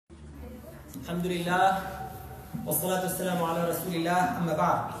Alhamdulillah, wassalatu wassalamu ala rasulillah, amma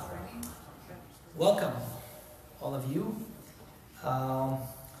ba'd. Welcome, all of you.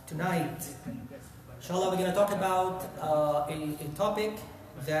 Tonight, inshallah, we're going to talk about a topic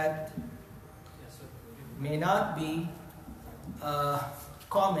that may not be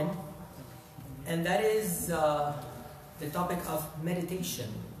common, and that is the topic of meditation.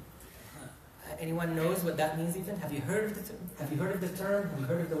 Anyone knows what that means even? Have you heard of the term? Have you heard of the term? Have you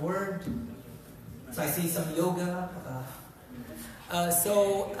heard of the word? So I see some yoga.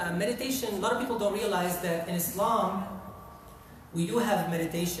 Meditation, a lot of people don't realize that in Islam, we do have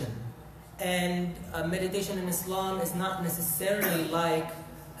meditation. And meditation in Islam is not necessarily like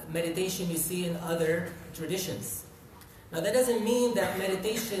meditation you see in other traditions. Now that doesn't mean that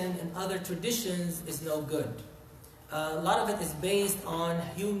meditation in other traditions is no good. A lot of it is based on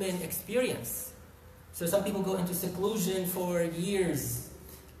human experience. So some people go into seclusion for years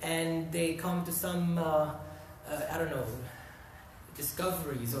and they come to some,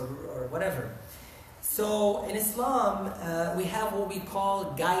 discoveries or whatever. So in Islam, we have what we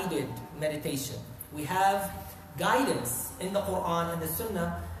call guided meditation. We have guidance in the Quran and the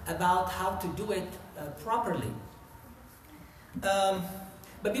Sunnah about how to do it properly.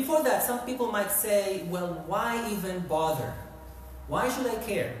 But before that, some people might say, well, why even bother? Why should I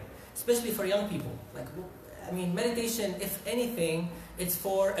care? Especially for young people. Meditation, if anything, it's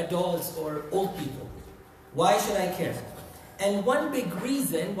for adults or old people. Why should I care? And one big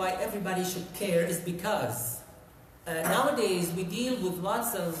reason why everybody should care is because nowadays we deal with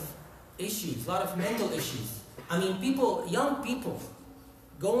lots of issues, a lot of mental issues. Young people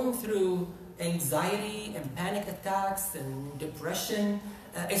going through anxiety and panic attacks and depression.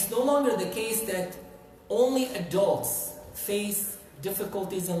 It's no longer the case that only adults face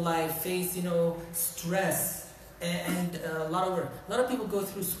difficulties in life, face stress and a lot of work. A lot of people go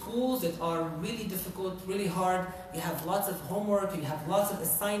through schools that are really difficult, really hard. You have lots of homework, you have lots of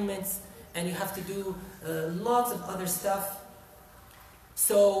assignments, and you have to do lots of other stuff.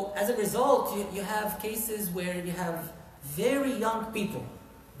 So as a result, you have cases where you have very young people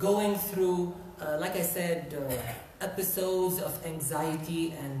going through, like I said, episodes of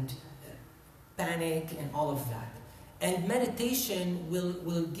anxiety and panic and all of that. And meditation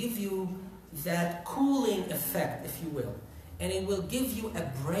will give you that cooling effect, if you will. And it will give you a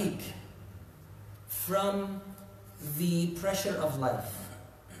break from the pressure of life.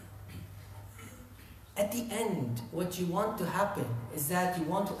 At the end, what you want to happen is that you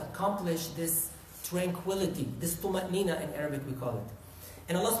want to accomplish this tranquility, this tuma'nina in Arabic we call it.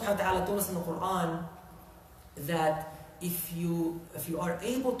 And Allah subhanahu wa ta'ala told us in the Quran that if you are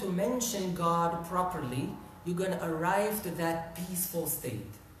able to mention God properly, you're going to arrive to that peaceful state.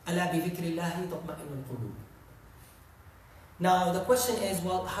 أَلَا بِذِكْرِ اللَّهِ تَطْمَئِنُّ الْقُلُوبُ. Now the question is,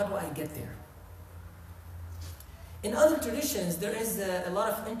 well, how do I get there? In other traditions, there is a lot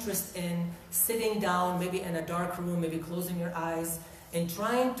of interest in sitting down, maybe in a dark room, maybe closing your eyes, and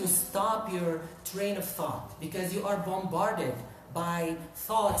trying to stop your train of thought, because you are bombarded by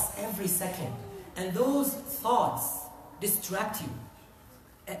thoughts every second. And those thoughts distract you.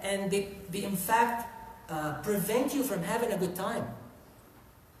 And they in fact, prevent you from having a good time.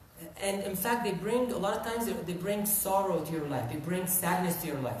 And in fact, a lot of times, they bring sorrow to your life. They bring sadness to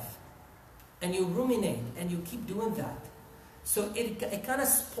your life. And you ruminate, and you keep doing that. So it kind of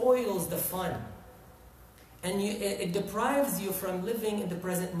spoils the fun. And it deprives you from living in the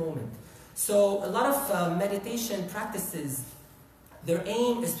present moment. So a lot of meditation practices, their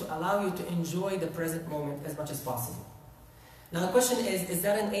aim is to allow you to enjoy the present moment as much as possible. Now the question is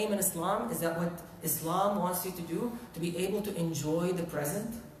that an aim in Islam? Is that what Islam wants you to do? To be able to enjoy the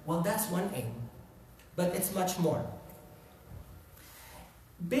present? Well, that's one aim. But it's much more.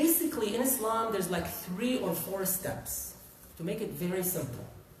 Basically, in Islam, there's like 3 or 4 steps. To make it very simple.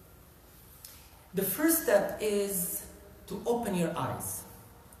 The first step is to open your eyes.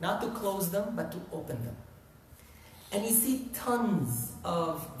 Not to close them, but to open them. And you see tons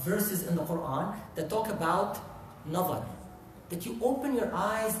of verses in the Quran that talk about nazar. That you open your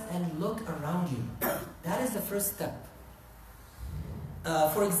eyes and look around you. That is the first step.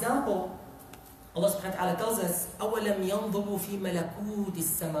 For example, Allah subhanahu wa ta'ala tells us, أَوَلَمْ يَنْظُرُوا فِي مَلَكُوتِ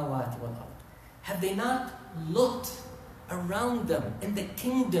السَّمَوَاتِ وَالْأَرْضِ. Have they not looked around them in the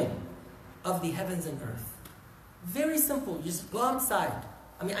kingdom of the heavens and earth? Very simple. You just go outside.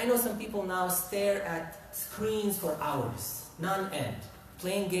 I know some people now stare at screens for hours, non-end,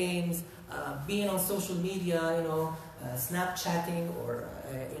 playing games, being on social media, Snapchatting or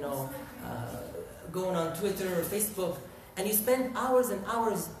going on Twitter or Facebook, and you spend hours and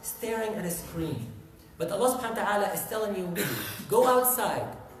hours staring at a screen. But Allah subhanahu wa ta'ala is telling you, go outside,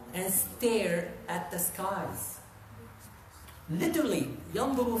 and stare at the skies. Literally,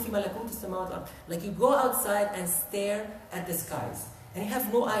 ينظروا في ملكوت السماوات والأرض. Like you go outside and stare at the skies, and you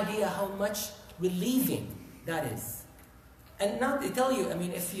have no idea how much relieving that is. And now they tell you, I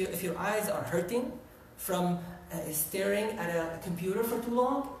mean, if your eyes are hurting from staring at a computer for too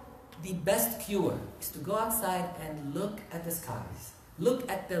long, the best cure is to go outside and look at the skies. Look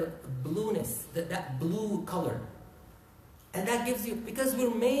at the blueness, that blue color. And that gives you, because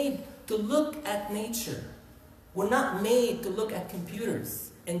we're made to look at nature. We're not made to look at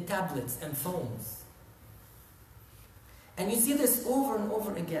computers and tablets and phones. And you see this over and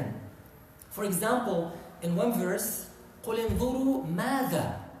over again. For example, in one verse, قُلْ انظُرُوا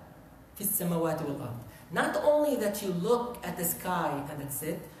مَاذَا فِي السَّمَوَاتِ وَالْأَرْضِ. Not only that you look at the sky and that's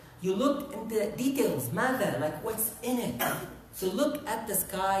it, you look into details, ماذا, like what's in it. So look at the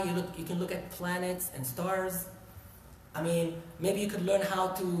sky, you can look at planets and stars. I mean, maybe you could learn how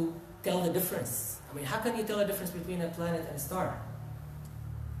to tell the difference. I mean, how can you tell the difference between a planet and a star?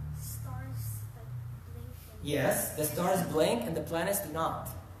 Stars that blink. Yes, the stars blink and the planets do not.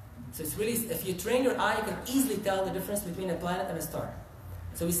 So it's really, if you train your eye, you can easily tell the difference between a planet and a star.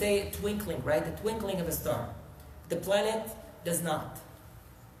 So we say twinkling, right? The twinkling of a star. The planet does not.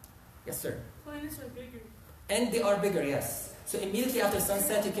 Yes, sir? Planets are bigger. And they are bigger, yes. So immediately after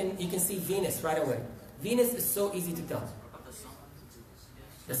sunset, you can see Venus right away. Venus is so easy to tell.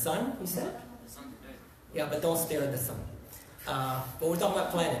 The sun, you said? Yeah, but don't stare at the sun. But we're talking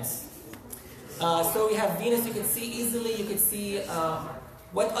about planets. So we have Venus, you can see easily. You can see,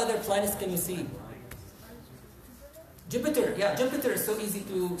 what other planets can you see? Jupiter, yeah, Jupiter is so easy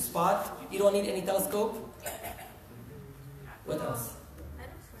to spot. You don't need any telescope. What else? I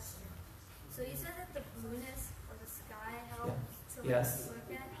have a question. So you said that the blueness of the sky helps to Yes.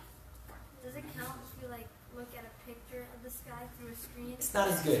 look at. Does it count if you look at a picture of the sky through a screen? It's not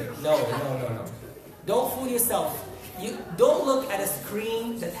as good. No. Don't fool yourself. You don't look at a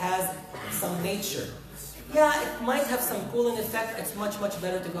screen that has some nature. Yeah, it might have some cooling effect. It's much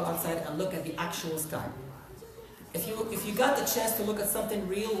better to go outside and look at the actual sky. If you got the chance to look at something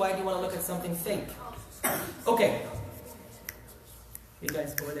real, why do you want to look at something fake? Okay. You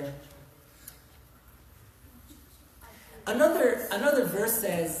guys go there. Another verse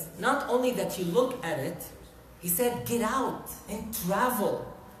says, not only that you look at it, he said, get out and travel.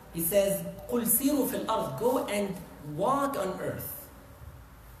 He says, قُلْ سِيرُوا فِي الْأَرْضِ. Go and walk on earth.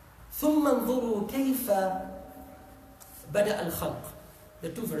 ثُمَّ انظُرُوا كَيْفَ بَدَأَ الْخَلْقِ. The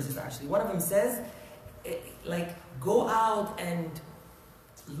two verses actually. One of them says, go out and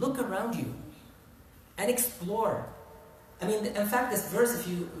look around you and explore. I mean, in fact, this verse,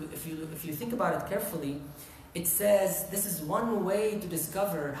 if you think about it carefully, it says this is one way to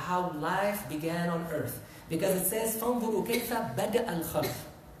discover how life began on earth. Because it says, فَانظُرُوا كَيْفَ بَدَأَ الْخَلْقِ.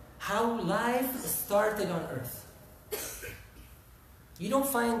 How life started on earth. You don't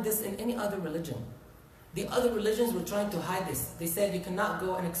find this in any other religion. The other religions were trying to hide this. They said you cannot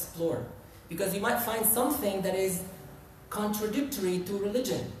go and explore, because you might find something that is contradictory to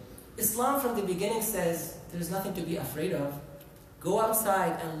religion. Islam from the beginning says there's nothing to be afraid of. Go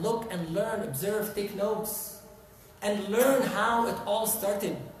outside and look and learn, observe, take notes, and learn how it all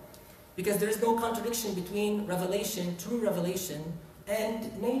started. Because there is no contradiction between revelation, true revelation,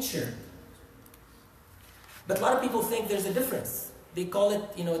 and nature. But a lot of people think there's a difference. They call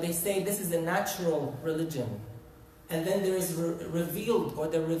it, they say this is a natural religion. And then there is revealed, or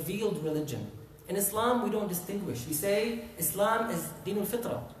the revealed religion. In Islam, we don't distinguish. We say Islam is Dinul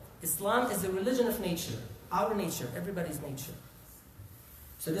Fitra. Islam is the religion of nature. Our nature, everybody's nature.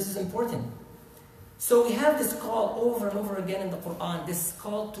 So this is important. So we have this call over and over again in the Quran, this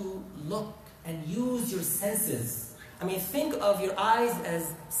call to look and use your senses. I mean, think of your eyes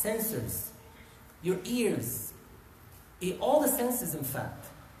as sensors, your ears, all the senses in fact,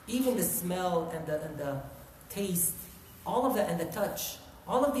 even the smell and the taste, all of that, and the touch.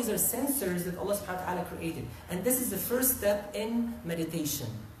 All of these are sensors that Allah subhanahu wa ta'ala created. And this is the first step in meditation.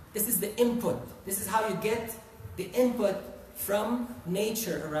 This is the input. This is how you get the input from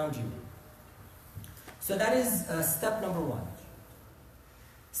nature around you. So that is step number one.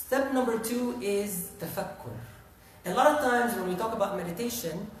 Step number two is tafakkur. A lot of times when we talk about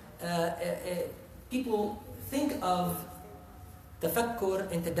meditation, people think of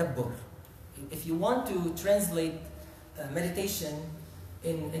tafakkur and tadabbur. If you want to translate meditation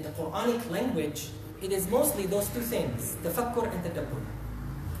in the Quranic language, it is mostly those two things, tafakkur and tadabbur.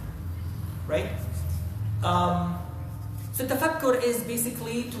 Right? So tafakkur is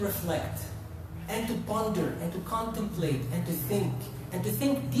basically to reflect and to ponder and to contemplate and to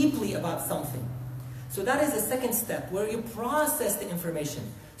think deeply about something. So that is the second step, where you process the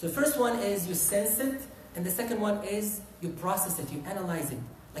information. So the first one is you sense it, and the second one is you process it, you analyze it.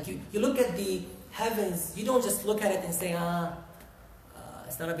 Like you look at the heavens, you don't just look at it and say,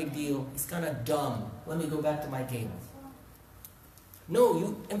 it's not a big deal, it's kind of dumb, let me go back to my game.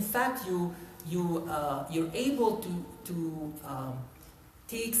 No, in fact, you're able to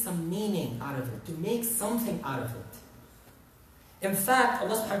take some meaning out of it, to make something out of it. In fact,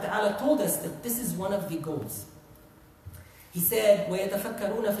 Allah subhanahu wa ta'ala told us that this is one of the goals. He said,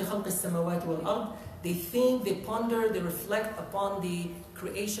 وَيَتَفَكَّرُونَ فِي خَلْقِ السَّمَوَاتِ وَالْأَرْضِ. They think, they ponder, they reflect upon the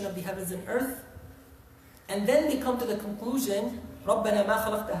creation of the heavens and earth. And then they come to the conclusion, رَبَّنَا مَا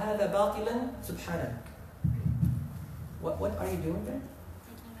خَلَقْتَ هَذَا بَاطِلًا سُبْحَانَكَ. What are you doing there?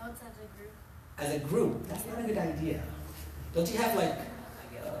 Taking notes as a group. As a group, that's not a good idea. Don't you have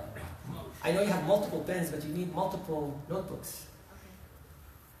I know you have multiple pens, but you need multiple notebooks.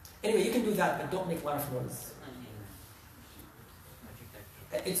 Anyway, you can do that, but don't make a lot of noise.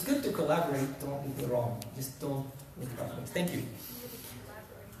 It's good to collaborate, don't get me wrong. Just don't make a lot of noise. Thank you.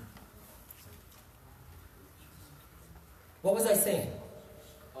 What was I saying?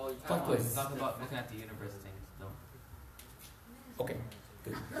 Oh, you Pop quiz. talk about looking at the universe things, though. Okay,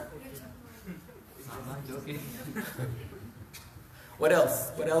 good. I'm not joking. What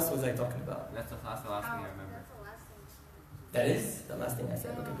else? What else was I talking about? That's the last thing I remember. That's the last thing. That is the last thing I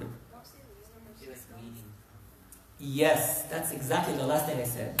said. Okay, good. Meaning. Yes, that's exactly the last thing I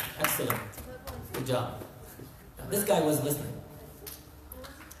said. Excellent. Good job. Now, this guy was listening.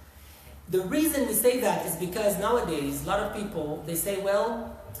 The reason we say that is because nowadays, a lot of people, they say,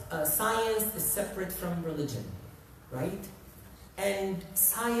 well, science is separate from religion, right? And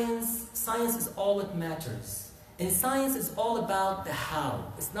science is all that matters. And science is all about the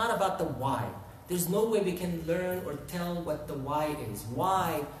how. It's not about the why. There's no way we can learn or tell what the why is,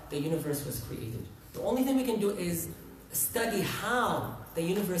 why the universe was created. The only thing we can do is study how the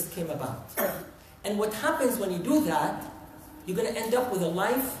universe came about. And what happens when you do that, you're going to end up with a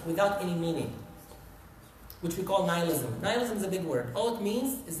life without any meaning, which we call nihilism. Nihilism is a big word. All it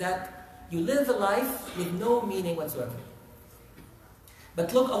means is that you live a life with no meaning whatsoever.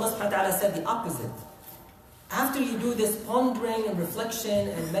 But look, Allah subhanahu wa ta'ala said the opposite. After you do this pondering and reflection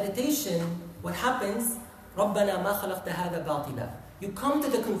and meditation, what happens? رَبَّنَا مَا خَلَقْتَ هَذَا بَاطِلًا. You come to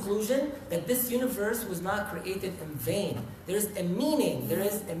the conclusion that this universe was not created in vain. There is a meaning. There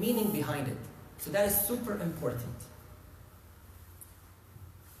is a meaning behind it. So that is super important.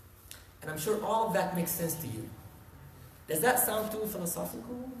 And I'm sure all of that makes sense to you. Does that sound too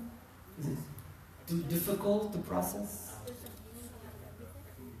philosophical? Is it too difficult to process?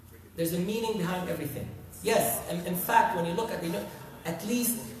 There's a meaning behind everything. Yes, and in fact, when you look at at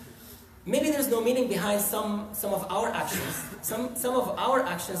least, maybe there's no meaning behind some of our actions. Some of our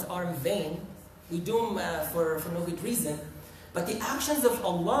actions are in vain. We do them for no good reason. But the actions of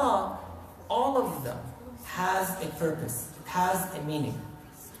Allah, all of them, has a purpose. It has a meaning.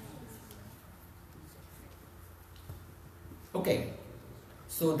 Okay,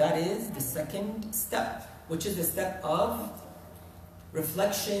 so that is the second step, which is the step of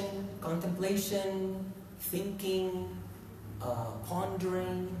reflection, contemplation, thinking,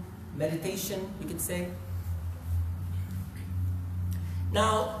 pondering, meditation, we could say.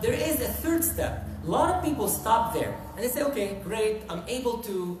 Now, there is a third step. A lot of people stop there and they say, okay, great, I'm able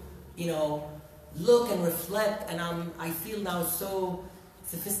to, look and reflect, and I feel now so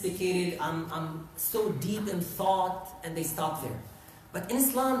sophisticated, I'm so deep in thought, and they stop there. But in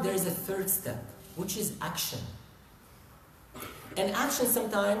Islam, there is a third step, which is action. And action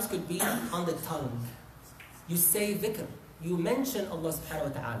sometimes could be on the tongue. You say dhikr. You mention Allah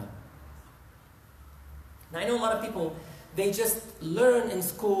subhanahu wa ta'ala. Now I know a lot of people, they just learn in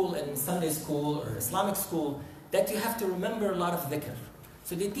school, in Sunday school or Islamic school, that you have to remember a lot of dhikr.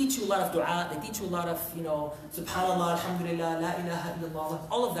 So they teach you a lot of dua, they teach you a lot of, subhanallah, alhamdulillah, la ilaha illallah,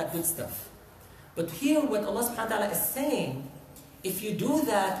 all of that good stuff. But here what Allah subhanahu wa ta'ala is saying, if you do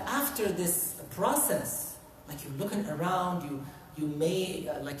that after this process, like you're looking around, you may,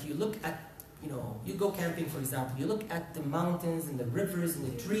 you look at, you go camping, for example, you look at the mountains and the rivers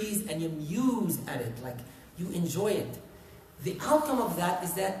and the trees and you muse at it, like you enjoy it. The outcome of that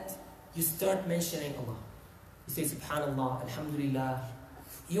is that you start mentioning Allah. You say subhanallah, alhamdulillah.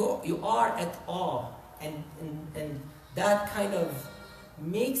 You are at awe, and that kind of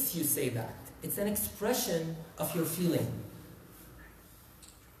makes you say that. It's an expression of your feeling.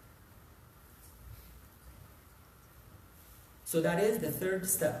 So that is the third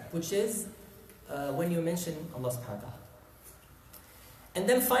step, which is when you mention Allah subhanahu wa ta'ala. And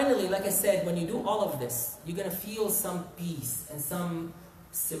then finally, like I said, when you do all of this, you're going to feel some peace and some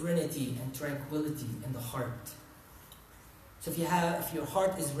serenity and tranquility in the heart. So if your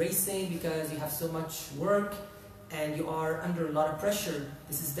heart is racing because you have so much work and you are under a lot of pressure,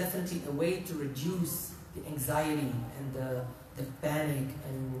 this is definitely a way to reduce the anxiety and the panic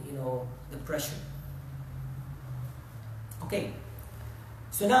and the pressure. Okay,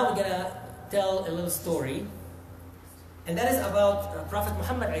 so now we're gonna tell a little story, and that is about Prophet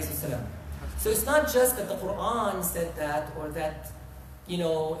Muhammad ﷺ. So it's not just that the Quran said that, or that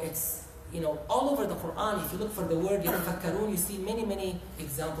it's all over the Quran. If you look for the word يَتَفَكَّرُونَ, you see many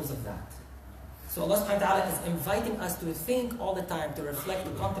examples of that. So Allah subhanahu wa ta'ala is inviting us to think all the time, to reflect,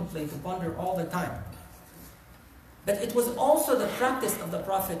 to contemplate, to ponder all the time. But it was also the practice of the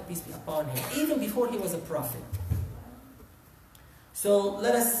Prophet, peace be upon him, even before he was a prophet. So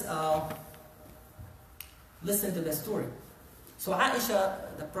let us listen to the story. So Aisha,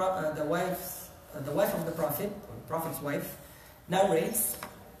 the wife of the Prophet, or the Prophet's wife, narrates.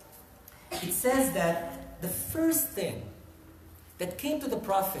 It says that the first thing that came to the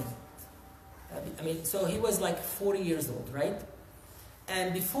Prophet, so he was like 40 years old, right?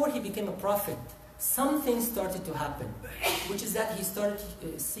 And before he became a prophet, something started to happen, which is that he started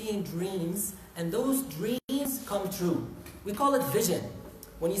seeing dreams, and those dreams come true. We call it vision.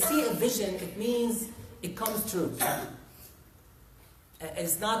 When you see a vision, it means it comes true.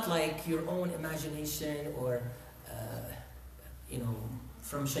 It's not like your own imagination or,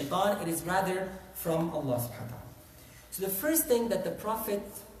 from shaitan. It is rather from Allah subhanahu wa ta'ala. So the first thing that the Prophet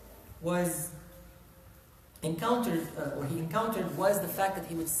encountered was the fact that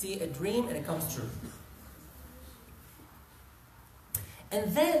he would see a dream and it comes true.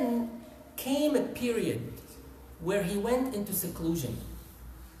 And then came a period where he went into seclusion.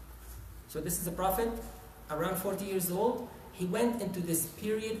 So this is a Prophet, around 40 years old. He went into this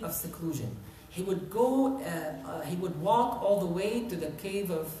period of seclusion. He would walk all the way to the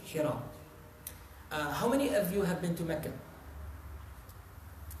cave of Hira. How many of you have been to Mecca?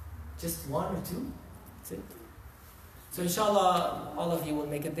 Just one or two? That's it. So inshallah, all of you will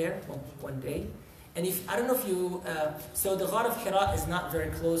make it there one day. And I don't know if you, so the Ghar of Hira is not very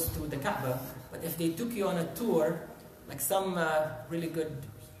close to the Kaaba, but if they took you on a tour, like some really good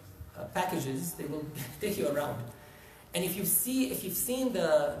packages, they will take you around. And if you've seen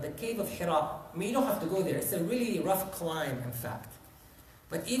the cave of Hira, you don't have to go there. It's a really rough climb, in fact.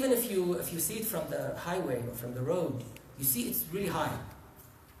 But even if you see it from the highway or from the road, you see it's really high.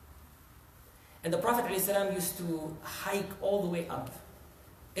 And the Prophet ﷺ used to hike all the way up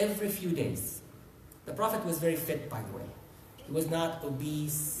every few days. The Prophet was very fit, by the way. He was not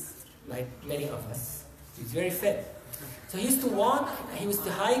obese like many of us. He was very fit. So he used to walk, he used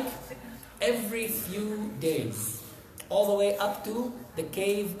to hike every few days, all the way up to the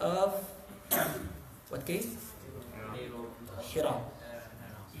cave of, what cave? Hira.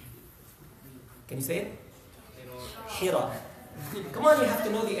 Can you say it? Hira. Come on, you have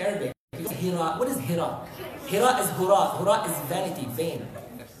to know the Arabic. Hira. What is Hira? Hira is hura. Hura is vanity, vain.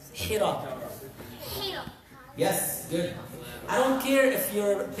 Hira. Yes, good. I don't care if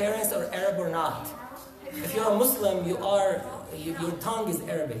your parents are Arab or not. If you're a Muslim, your tongue is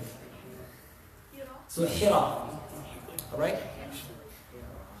Arabic. So Hira. Alright?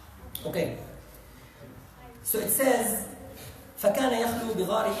 Okay. So it says, فَكَانَ يَخْلُو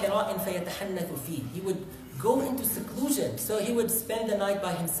بِغَارِ حِرَاءٍ فَيَتَحَنَّثُ فِيهِ. He would go into seclusion. So he would spend the night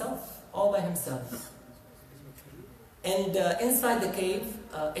by himself, all by himself. And inside the cave,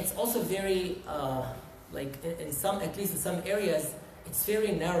 it's also very, at least in some areas, it's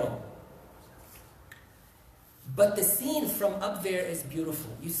very narrow. But the scene from up there is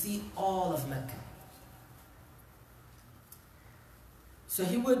beautiful. You see all of Mecca. So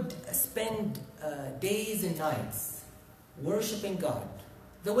he would spend days and nights worshiping God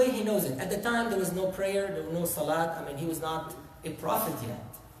the way he knows it. At the time, there was no prayer, there was no salat. He was not a prophet yet.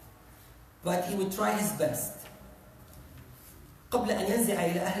 But he would try his best. قبل أن ينزع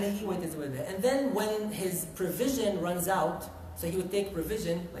إلى أهله ويتزوج. And then when his provision runs out, so he would take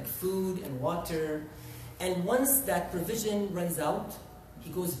provision like food and water, and once that provision runs out, he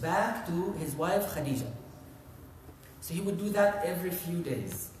goes back to his wife Khadija. So he would do that every few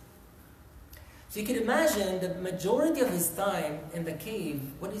days. So you can imagine the majority of his time in the cave,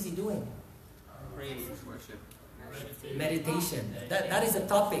 what is he doing? Praise, worship. Meditation. That is a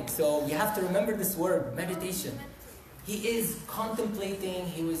topic, so we have to remember this word, meditation. He is contemplating,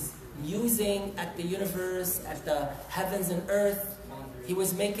 he was musing at the universe, at the heavens and earth. He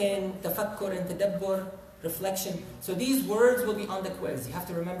was making tafakkur and tadabbur, reflection. So these words will be on the quiz. You have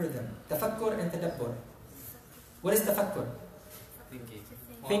to remember them. Tafakkur and tadabbur. What is tafakkur? Thinking.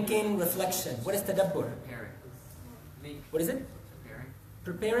 Thinking, reflection. What is tadabbur? Preparing. What is it? Preparing.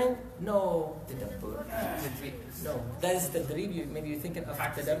 Preparing? No. Tadabbur. No. That is tadrib. Maybe you're thinking of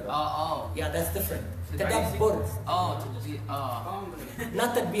tadabbur. Yeah, that's different. Tadabbur.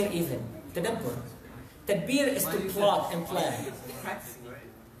 Not tadbir even. Tadabbur. Tadbir is to plot and plan.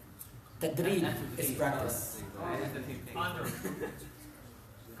 Tadrib is practice.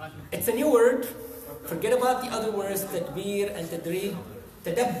 It's a new word. Forget about the other words, tadbir and tadrib.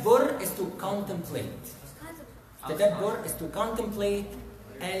 Tadabbur is to contemplate. Tadabbur is to contemplate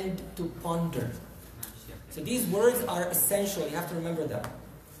and to ponder. So these words are essential. You have to remember them.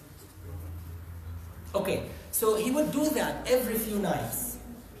 Okay, so he would do that every few nights.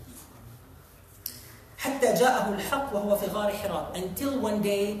 حتى جاءه الحق وهو في غار حراء, until one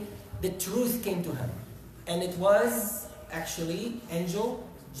day the truth came to him, and it was actually angel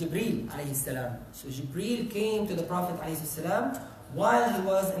Jibreel alayhi salam. So Jibreel came to the Prophet alayhi salam while he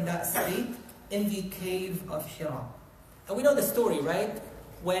was in that state in the cave of Hira. And we know the story, right?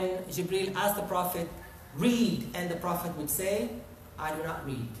 When Jibreel asked the Prophet, read, and the Prophet would say, I do not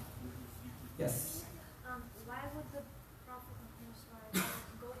read. Yes? Why would the Prophet Muhammad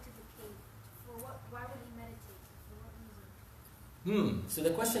go to the cave? Why would he meditate? For what reason? So the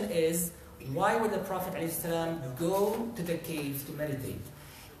question is, why would the Prophet ﷺ go to the cave to meditate?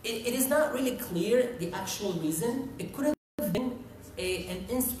 It is not really clear the actual reason. It could have been an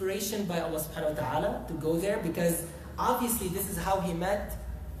inspiration by Allah subhanahu wa ta'ala to go there, because obviously this is how he met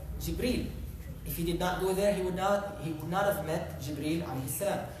Jibreel. If he did not go there, he would not have met Jibreel alayhi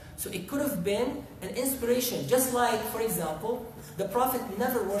salam. So it could have been an inspiration. Just like, for example, the Prophet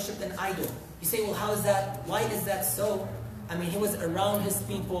never worshipped an idol. You say, well, how is that? Why is that so? I mean, he was around his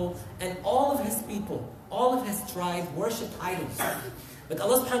people, and all of his people, all of his tribe worshipped idols. But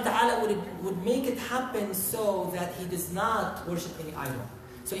Allah subhanahu wa ta'ala would make it happen so that he does not worship any idol.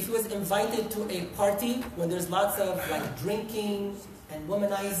 So if he was invited to a party when there's lots of like drinking and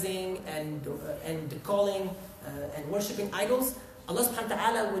womanizing and calling and worshipping idols, Allah subhanahu wa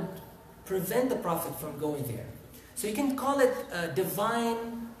ta'ala would prevent the Prophet from going there. So you can call it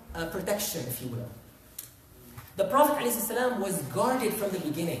divine protection, if you will. The Prophet ﷺ was guarded from the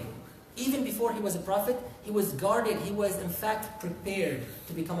beginning. Even before he was a prophet, he was guarded. He was in fact prepared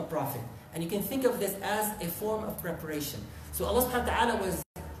to become a prophet. And you can think of this as a form of preparation. So Allah subhanahu wa ta'ala was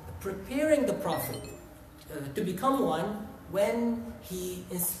preparing the Prophet to become one when he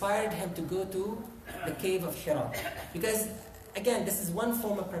inspired him to go to the cave of Hira. Because again, this is one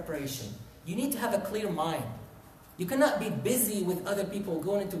form of preparation. You need to have a clear mind. You cannot be busy with other people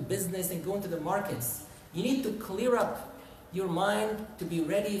going into business and going to the markets. You need to clear up your mind to be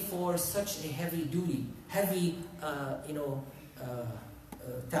ready for such a heavy duty, heavy,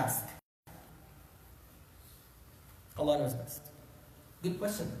 task. Allah knows best. Good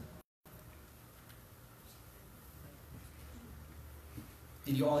question.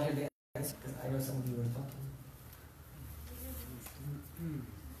 Did you all hear the answer? Because I know some of you were talking.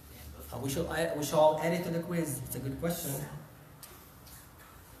 We shall all add it to the quiz. It's a good question.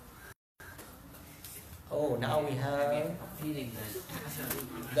 Oh, now we have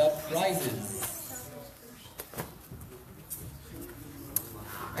the prizes.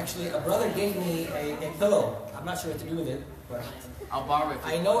 Actually, a brother gave me a pillow. I'm not sure what to do with it, but I'll borrow it.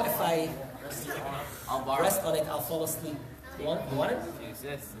 I know if I I'll borrow rest on it, I'll fall asleep. You want it?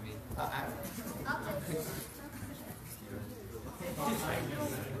 Yes, I mean.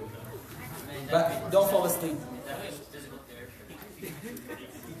 But don't fall asleep.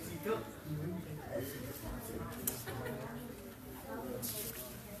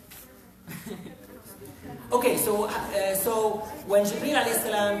 Okay, so when Jibreel alayhi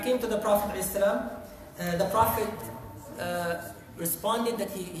salam came to the Prophet alayhi salam, the Prophet responded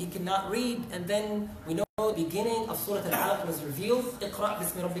that he cannot read, and then we know the beginning of Surah Al-Alaq was revealed. Iqra'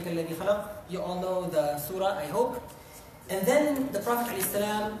 bismi rabbika alladhi khalaq. You all know the surah, I hope. And then the Prophet alayhi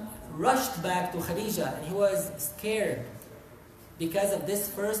salam rushed back to Khadija, and he was scared because of this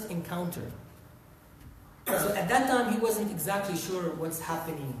first encounter. So at that time, he wasn't exactly sure what's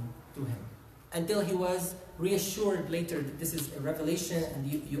happening to him, until he was reassured later that this is a revelation and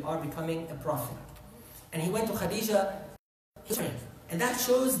you are becoming a prophet. And he went to Khadija, and that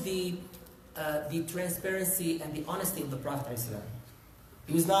shows the transparency and the honesty of the Prophet ﷺ.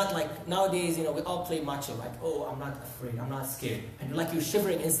 He was not like nowadays, we all play macho, like, oh, I'm not afraid, I'm not scared, and you're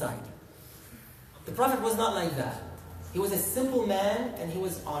shivering inside. The Prophet was not like that. He was a simple man, and he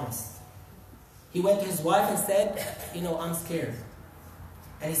was honest. He went to his wife and said, I'm scared.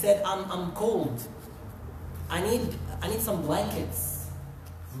 And he said, I'm cold. I need some blankets.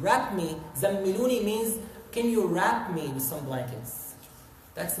 Wrap me. Zammiluni means, can you wrap me with some blankets?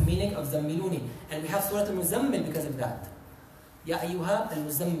 That's the meaning of Zammiluni. And we have Surah Al-Muzammil because of that. Ya ayyuha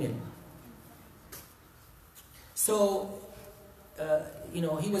al-muzammil. So,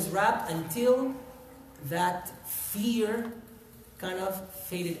 he was wrapped until that fear kind of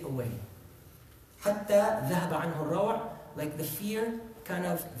faded away. حتى ذهب عنه الروع, like the fear kind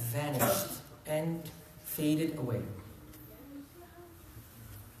of vanished and faded away.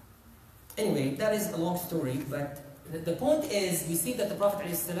 Anyway, that is a long story, but the point is, we see that the Prophet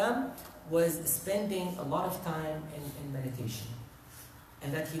ﷺ was spending a lot of time in meditation,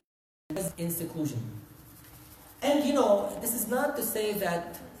 and that he was in seclusion. And this is not to say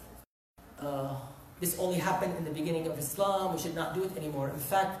that this only happened in the beginning of Islam, we should not do it anymore. In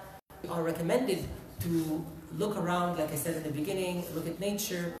fact, we are recommended to look around, like I said in the beginning, look at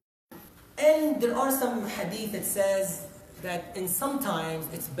nature. And there are some hadith that says that in some times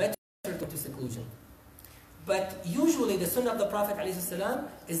it's better to go to seclusion. But usually the sunnah of the Prophet ﷺ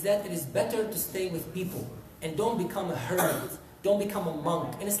is that it is better to stay with people and don't become a hermit, don't become a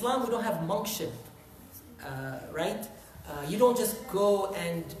monk. In Islam, we don't have monkship, right? You don't just go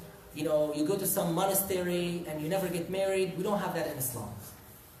and, you go to some monastery and you never get married. We don't have that in Islam.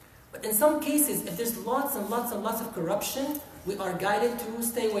 But in some cases, if there's lots and lots and lots of corruption, we are guided to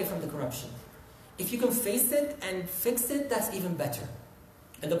stay away from the corruption. If you can face it and fix it, that's even better.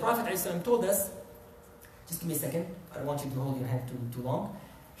 And the Prophet ﷺ told us, just give me a second, I don't want you to hold your hand too long.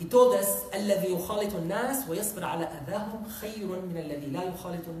 He told us, الَّذِي يُخَالِطُ النَّاسِ وَيَصْبِرْ عَلَى أَذَاهُمْ خَيْرٌ مِنَ الَّذِي لَا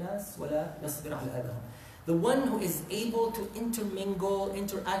يُخَالِطُ النَّاسِ وَلَا يَصْبِرْ عَلَى أَذَاهُمْ. The one who is able to intermingle,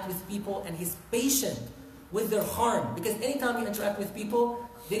 interact with people, and he's patient with their harm. Because anytime you interact with people,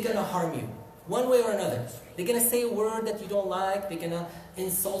 they're going to harm you, one way or another. They're going to say a word that you don't like, they're going to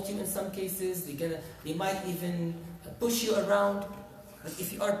insult you in some cases, they might even push you around. But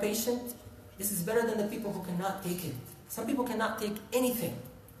if you are patient, this is better than the people who cannot take it. Some people cannot take anything.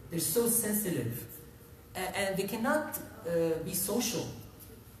 They're so sensitive. And they cannot be social.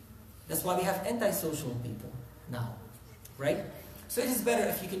 That's why we have antisocial people now. Right? So it is better.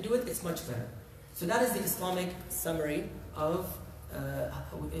 If you can do it, it's much better. So that is the Islamic summary of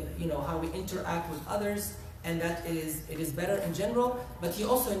how we interact with others. And that it is better in general. But you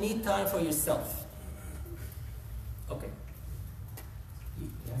also need time for yourself. Okay. You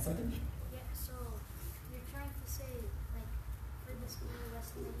have something? Yeah, so you're trying to say, like, for this little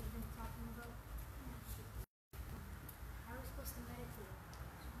lesson that you've been talking about, how are we supposed to meditate?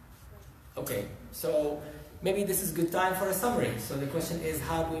 Okay, so maybe this is a good time for a summary. So the question is,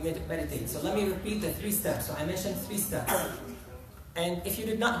 how do we meditate? So let me repeat the 3 steps. So I mentioned 3 steps. And if you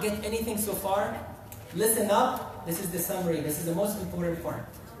did not get anything so far, listen up. This is the summary. This is the most important part.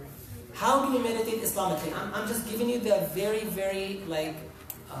 How do we meditate Islamically? I'm just giving you the very, very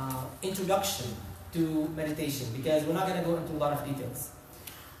introduction to meditation, because we're not going to go into a lot of details.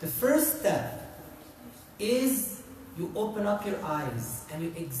 The first step is you open up your eyes and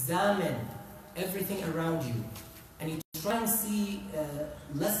you examine everything around you, and you try and see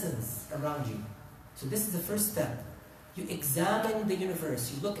lessons around you. So this is the first step. You examine the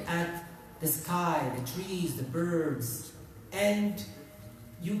universe. You look at the sky, the trees, the birds, and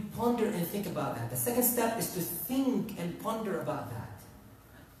you ponder and think about that. The second step is to think and ponder about that.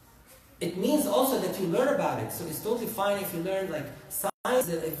 It means also that you learn about it. So it's totally fine if you learn, like science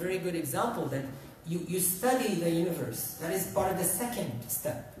is a very good example, that you study the universe. That is part of the second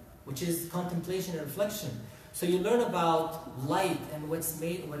step, which is contemplation and reflection. So you learn about light and what's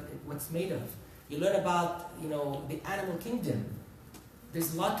made of. You learn about the animal kingdom.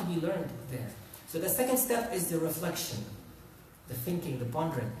 There's a lot to be learned there. So the second step is the reflection, the thinking, the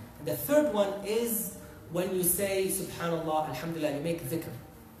pondering. And the third one is when you say Subhanallah, Alhamdulillah, you make dhikr.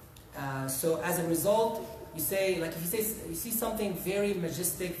 So as a result, you say, like if you see something very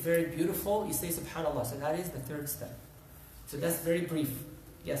majestic, very beautiful, you say Subhanallah. So that is the third step. So that's very brief.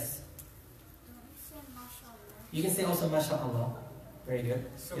 Yes? You can say also MashaAllah. Very good.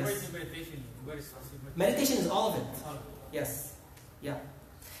 So yes. Where is the meditation? Where is meditation is all of it. Yes. Yeah.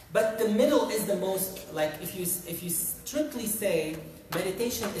 But the middle is the most, like if you strictly say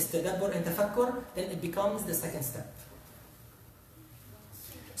meditation is tadabbur and tafakkur, then it becomes the second step.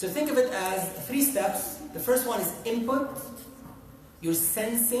 So think of it as 3 steps. The first one is input. You're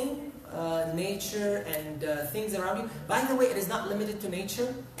sensing nature and things around you. By the way, it is not limited to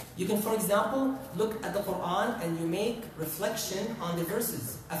nature. You can, for example, look at the Quran and you make reflection on the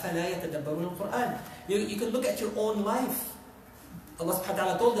verses. أَفَلَا يَتَدَبَّرُونَ الْقُرْآنَ. You can look at your own life. Allah subhanahu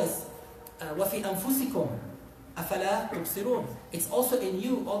wa ta'ala told us, وَفِي أَنفُسِكُمْ أَفَلَا تُبْصِرُونَ. It's also in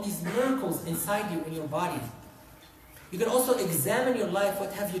you, all these miracles inside you, in your body. You can also examine your life.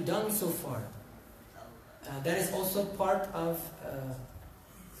 What have you done so far? That is also part of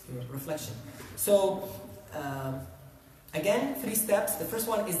your reflection. So, Again, 3 steps. The first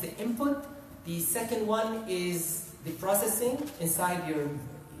one is the input. The second one is the processing inside your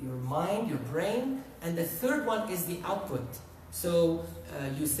mind, your brain. And the third one is the output. So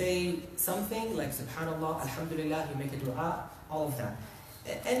you say something like Subhanallah, Alhamdulillah, you make a dua, all of that.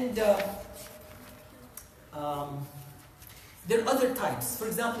 And there are other types. For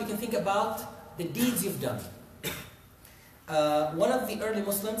example, you can think about the deeds you've done. One of the early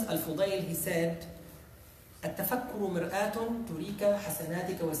Muslims, Al-Fudayl, he said, التفكر مرآة تريك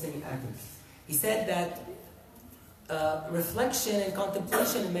حسناتك وسيئاتك. He said that reflection and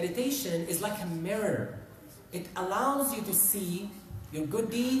contemplation and meditation is like a mirror. It allows you to see your good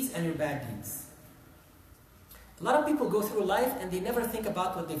deeds and your bad deeds. A lot of people go through life and they never think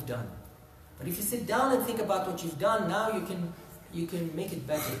about what they've done. But if you sit down and think about what you've done, now you can make it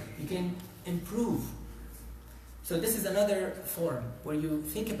better. You can improve. So this is another form where you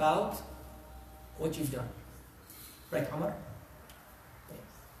think about what you've done. Right, Omar?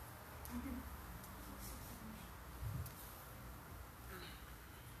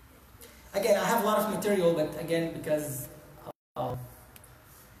 Again, I have a lot of material, but again, because I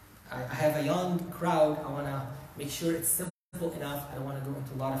have a young crowd, I want to make sure it's simple enough. I don't want to go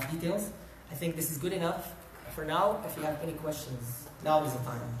into a lot of details. I think this is good enough for now. If you have any questions, now is the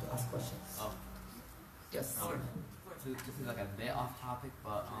time to ask questions. Oh. Yes. So this is like a bit off topic,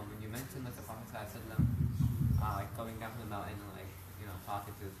 but when you mentioned like the Prophet like coming down from the mountain and like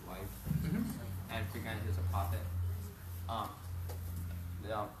talking to his wife and figuring out he was a prophet.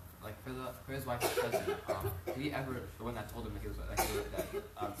 Like for his wife's cousin, did he ever, the one that told him that he was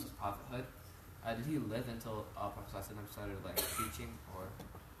his prophethood, did he live until Prophet started like preaching, or?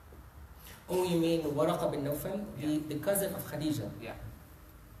 Oh, you mean Waraqa bin Nawfal, Yeah. the cousin of Khadija? Yeah.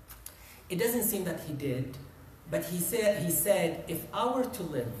 It doesn't seem that he did, but he said, if I were to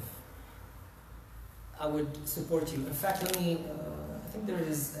live, I would support you. In fact, let me, I think there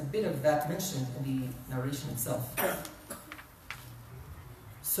is a bit of that mentioned in the narration itself.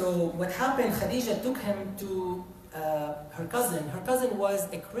 So what happened, Khadija took him to her cousin. Her cousin was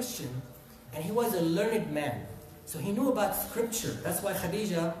a Christian, and he was a learned man. So he knew about scripture. That's why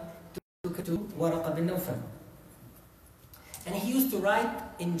Khadija took him to Waraqa bin Nawfal. And he used to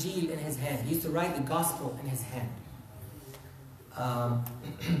write Injil in his hand. He used to write the gospel in his hand.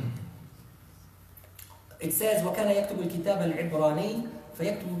 It says, وَكَانَ يَكْتُبُ الْكِتَابَ الْعِبْرَانِي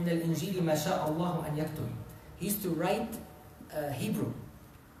فَيَكْتُبُ مِنَ الْإِنْجِيلِ مَا شَاءَ اللَّهُ أَنْ يَكْتُبُ. He used to write Hebrew.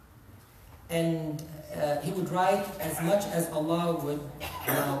 And he would write as much as Allah would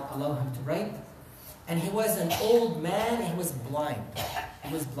allow him to write. And he was an old man, he was blind.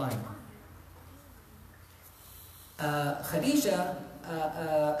 He was blind. Khadija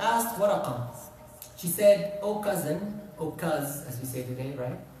asked Waraqa. She said, "Oh cousin, oh cuz," as we say today,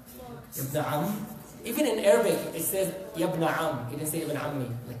 right? Ibn Am. Even in Arabic, it says Ibn Am. It didn't say Ibn Ammi.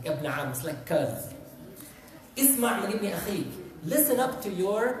 Like Ibn Am, it's like cuz. Isma' min ibn akhik. Listen up to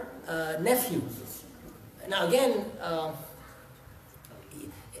your nephew. Now again,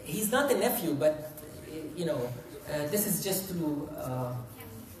 he's not the nephew, but this is just to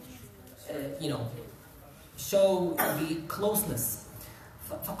show the closeness.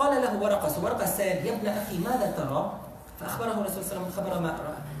 فقال له ورقة. So Warqa said, يا ابن أخي ماذا ترى؟ فأخبره الرسول صلى الله عليه وسلم خبر ما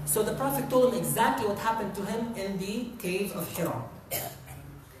رأى. So the Prophet told him exactly what happened to him in the cave of Hira.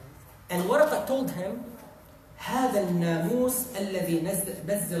 And Warqa told him, هذا الناموس الذي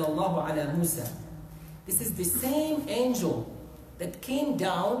نزل الله على موسى. This is the same angel that came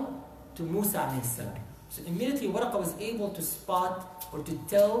down to Musa alayhi salam. So immediately Warqa was able to spot or to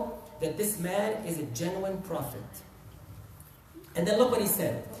tell that this man is a genuine prophet. And then look what he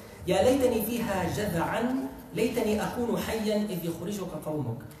said. يا ليتني فيها جذعا ليتني أكون حيا إذ يخرجك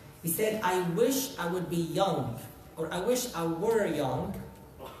قومك. He said, I wish I would be young, or I wish I were young.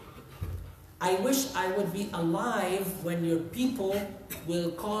 I wish I would be alive when your people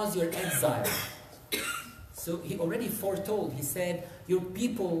will cause your exile. So he already foretold. He said, your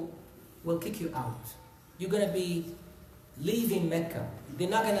people will kick you out. You're going to be leaving Mecca. They're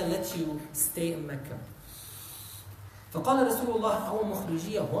not going to let you stay in Mecca. فقال رسول الله أو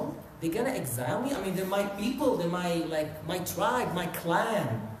مخرجيهم. They're going to exile me? I mean, they're my people. They're my tribe, my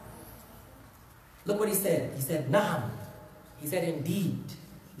clan. Look what he said. He said, نعم. He said, indeed.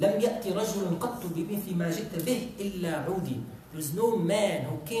 لم يأتي رجل قط بمثل ما جئت به إلا عودي. There's no man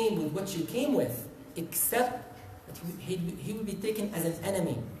who came with what you came with, except that he would be taken as an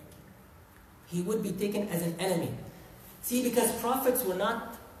enemy. He would be taken as an enemy. See, because prophets were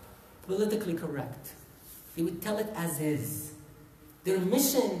not politically correct. They would tell it as is. Their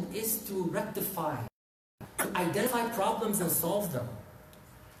mission is to rectify, to identify problems and solve them.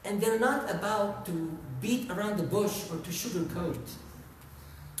 And they're not about to beat around the bush or to sugarcoat.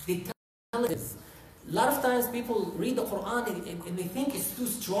 They tell us. A lot of times people read the Quran and they think it's too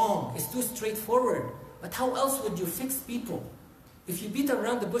strong, it's too straightforward. But how else would you fix people? If you beat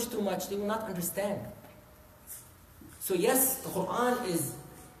around the bush too much, they will not understand. So yes, the Quran is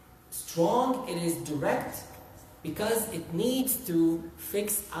strong, it is direct, because it needs to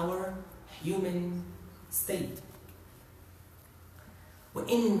fix our human state.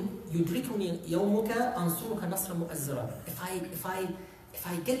 وَإِن يُدْرِكُنِي يَوْمُكَ أَنْصُرُكَ نَصْرًا مُؤَزِّرًا. If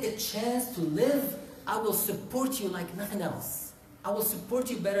I get the chance to live, I will support you like nothing else. I will support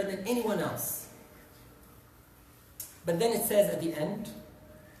you better than anyone else. But then it says at the end,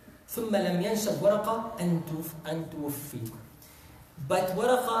 ثُمَّ لَمْ يَنْشَبْ وَرَقَ أَن تُوفِّي. But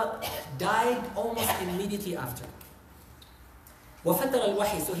Waraqa died almost immediately after. وَفَتَرَ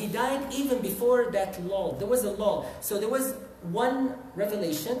الْوَحِي. So he died even before that lull. There was a lull. So there was one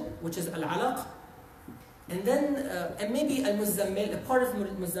revelation, which is Al-Alaq, and then and maybe Al-Muzammil, a part of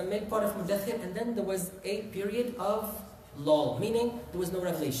Muzammil, part of Mudathir, and then there was a period of lull, meaning there was no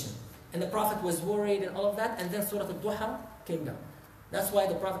revelation. And the Prophet was worried and all of that, and then Surah Al-Duha came down. That's why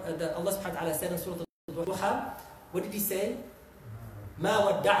Allah subhanahu wa ta'ala said in Surah Al-Duha, what did he say? مَا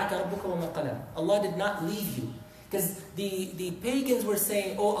وَدَّعَكَ رَبُّكَ وَمَا قَلَى. Allah did not leave you. Because the pagans were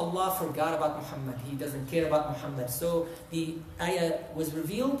saying, oh, Allah forgot about Muhammad. He doesn't care about Muhammad. So the ayah was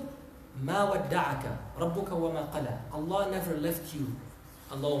revealed, مَا وَدَّعَكَ رَبُّكَ وَمَا قَلَى. Allah never left you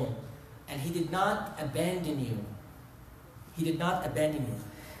alone. And He did not abandon you. He did not abandon you.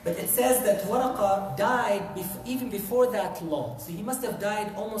 But it says that Waraqa died even before that law. So he must have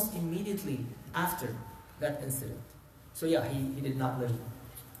died almost immediately after that incident. So yeah, he did not live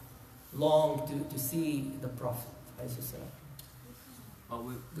long to see the Prophet. Good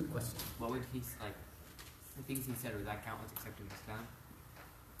question. What would he, like, the things he said, would that count as accepting Islam?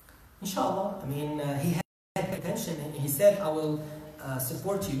 Inshallah. I mean, he had attention and he said, I will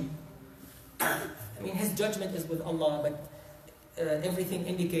support you. I mean, his judgment is with Allah, but everything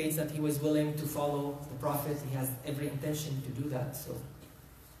indicates that he was willing to follow the Prophet. He has every intention to do that. So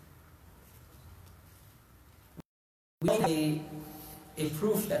we have a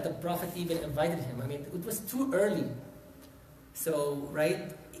proof that the Prophet even invited him. I mean, it was too early. So,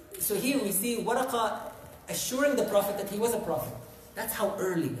 right? So here we see Waraqa assuring the Prophet that he was a prophet. That's how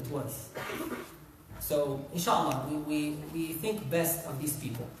early it was. So, inshallah, we think best of these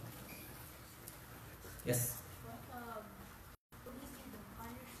people. Yes? What is he the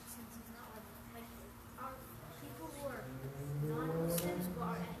punish since he's not like are people who are non-Muslims who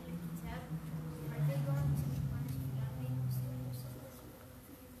are Ahlul Kitab, are they going to be punished for not being Muslims?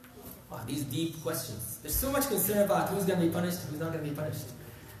 Wow, these deep questions. There's so much concern about who's going to be punished, who's not going to be punished.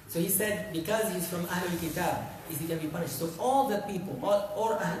 So he said, because he's from Ahlul Kitab, is he going to be punished? So all the people,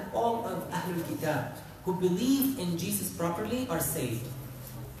 all of Ahlul Kitab who believe in Jesus properly are saved.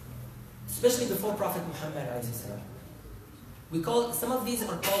 Especially before Prophet Muhammad. We call, some of these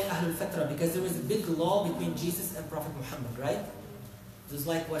are called Ahlul Fatra because there was a big law between Jesus and Prophet Muhammad, right? It was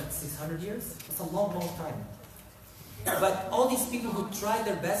like, what, 600 years? That's a long, long time. But all these people who tried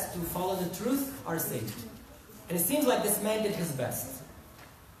their best to follow the truth are saved. And it seems like this man did his best.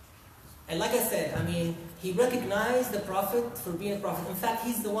 And like I said, I mean, he recognized the Prophet for being a prophet. In fact,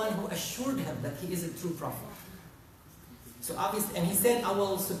 he's the one who assured him that he is a true prophet. So obviously, and he said, I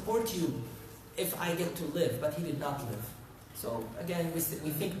will support you if I get to live, but he did not live. So again, we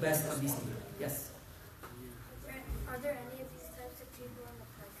think best of these people. Yes? Are there any of these types of people in the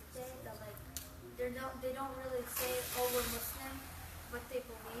present day that they don't really say, oh, we're Muslim, but they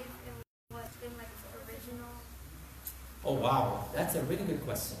believe in what's been like the original? Oh wow, that's a really good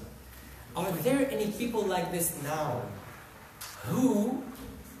question. Are there any people like this now who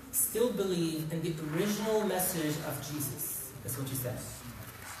still believe in the original message of Jesus? That's what you said.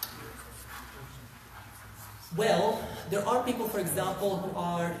 Well, there are people, for example, who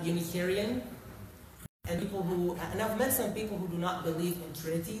are Unitarian, and people who, and I've met some people who do not believe in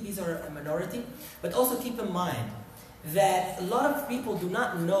Trinity. These are a minority. But also keep in mind that a lot of people do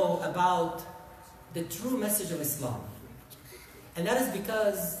not know about the true message of Islam. And that is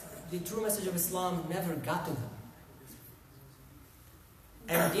because the true message of Islam never got to them.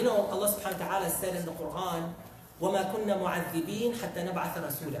 And you know, Allah subhanahu wa ta'ala said in the Quran, وَمَا كُنَّا مُعَذِّبِينَ حَتَّى نَبْعَثَ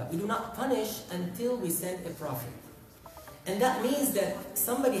رَسُولًا. We do not punish until we send a prophet. And that means that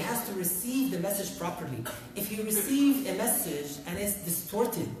somebody has to receive the message properly. If you receive a message and it's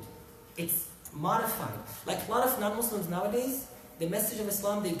distorted, it's modified. Like a lot of non-Muslims nowadays, the message of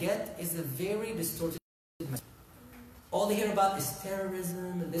Islam they get is a very distorted message. All they hear about is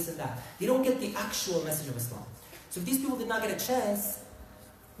terrorism and this and that. They don't get the actual message of Islam. So if these people did not get a chance,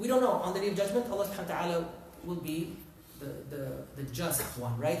 We don't know. On the Day of Judgment, Allah subhanahu wa ta'ala will be the just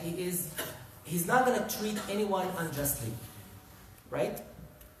one, right? He's not going to treat anyone unjustly, right?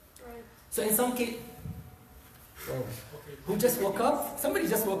 Right. So in some case, whoa, who just woke up? Somebody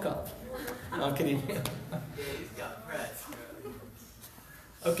just woke up. No, I'm kidding.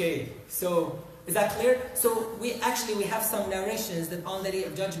 Okay, so is that clear? So we have some narrations that on the Day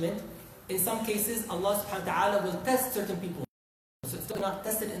of Judgment, in some cases, Allah subhanahu wa ta'ala will test certain people. So it's not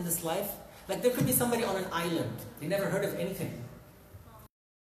tested in this life. Like there could be somebody on an island. They never heard of anything.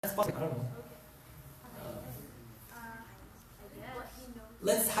 That's possible. I don't know.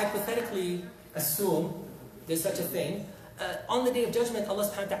 Let's hypothetically assume there's such a thing. On the Day of Judgment, Allah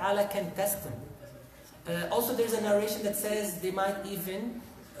subhanahu wa ta'ala can test them. Also, there's a narration that says they might even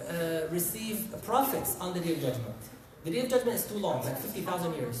receive prophets on the Day of Judgment. The Day of Judgment is too long, like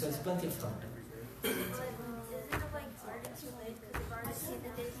 50,000 years, so it's plenty of time.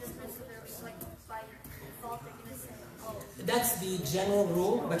 That's the general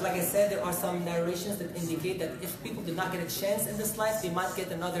rule, but like I said, there are some narrations that indicate that if people did not get a chance in this life, they might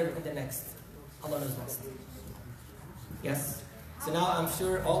get another in the next. Allah knows best. Yes? So now I'm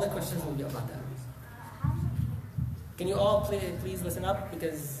sure all the questions will be about that. Can you all please listen up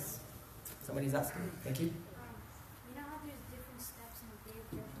because somebody's asking. Thank you. You know how there's different steps in the Day of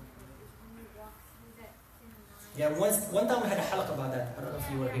Judgment when you walk through that thin line? Yeah, one time we had a halaq about that. I don't know if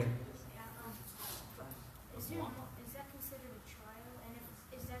you were here. Is that considered a trial? And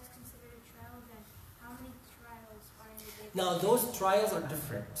if that's considered a trial, then how many trials are in the Day of Judgment? Now, those trials are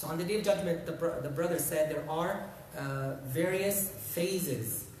different. So on the Day of Judgment, the brother said there are various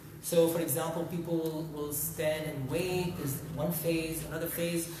phases. So, for example, people will stand and wait. There's one phase, another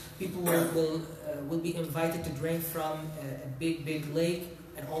phase. People will be invited to drink from a big lake,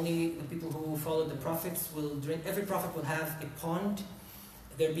 and only the people who follow the prophets will drink. Every prophet will have a pond.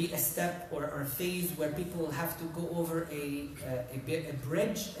 There'll be a step or a phase where people will have to go over a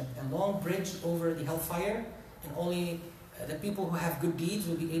bridge, a long bridge over the hellfire, and only the people who have good deeds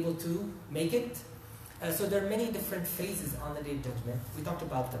will be able to make it. So there are many different phases on the Day of Judgment. We talked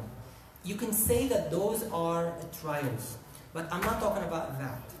about them. You can say that those are trials, but I'm not talking about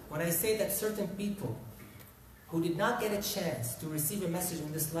that. When I say that certain people who did not get a chance to receive a message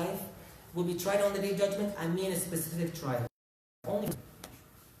in this life will be tried on the Day of Judgment, I mean a specific trial. Only if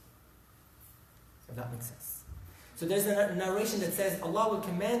that makes sense. So there's a narration that says Allah will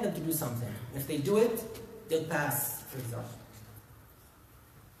command them to do something. And if they do it, they'll pass, for example.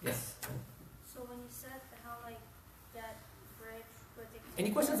 Yes? So when you said how that bridge would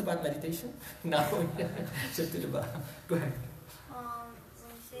Any questions about meditation? No. Shifted about. Go ahead.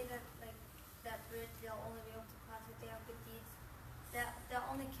 when you say that that bridge they'll only be able to pass if they have good deeds, that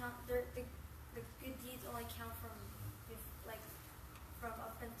only count the good deeds only count from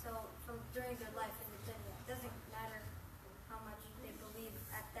up until from during their life in the dunya. It doesn't matter how much they believe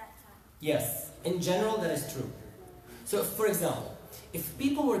at that time. Yes. In general, that is true. So, for example, if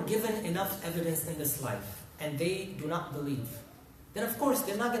people were given enough evidence in this life and they do not believe, then of course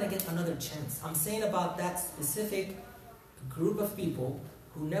they're not going to get another chance. I'm saying about that specific group of people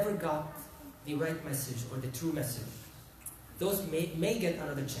who never got the right message or the true message. Those may get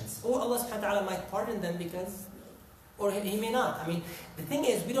another chance. Or Allah subhanahu wa ta'ala might pardon them because, or He may not. I mean, the thing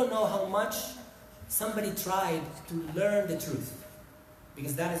is, we don't know how much somebody tried to learn the truth.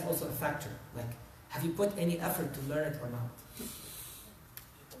 Because that is also a factor. Like, have you put any effort to learn it or not? Is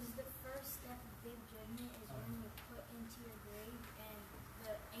the first step of Day of Judgment is when you're put into your grave and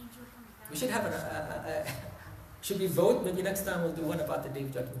the angel comes down? We should have should we vote? Maybe next time we'll do one about the Day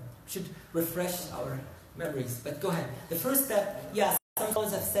of Judgment. Should refresh our memories. But go ahead. The first step, yes, some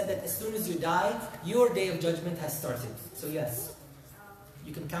scholars have said that as soon as you die, your Day of Judgment has started. So yes,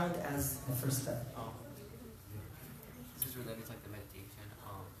 you can count as the first step. This is related to the meditation.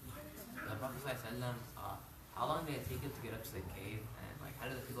 The Prophet ﷺ, how long did it take him to get up to the cave, and how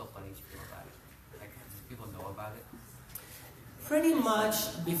do the people of Quraysh feel about it? Do people know about it? Pretty much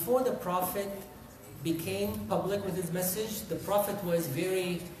before the Prophet became public with his message, the Prophet was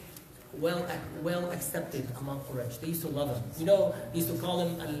very well accepted among Quraysh. They used to love him. You know, they used to call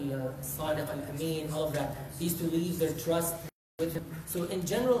him Al-Sadiq, Al-Amin, all of that. They used to leave their trust with him. So in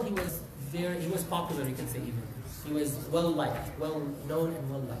general, he was popular, you can say even. He was well liked, well known and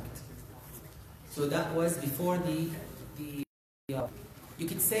well liked. So that was before you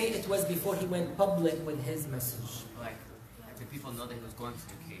could say it was before he went public with his message. Do people know that he was going to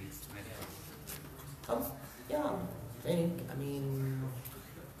the caves to meditate? Yeah, I mean,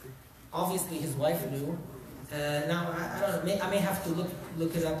 obviously his wife knew. Now I don't know. I may have to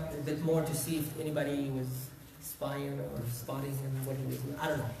look it up a bit more to see if anybody was spying or spotting him what he was doing. I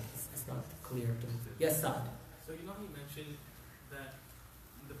don't know. It's not clear to me. Yes, Saad. So you know he mentioned that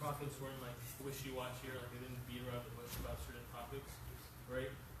the prophets weren't like wishy-washy or like they didn't beat around the bush about certain topics,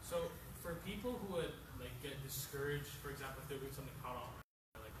 right? So for people who would like get discouraged, for example, if they're doing something haram,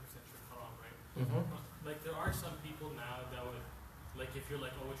 like essentially haram, right? Like there are some people now that would, like if you're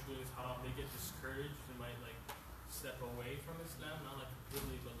like, oh, what you're doing is haram, they get discouraged and might like step away from Islam, not like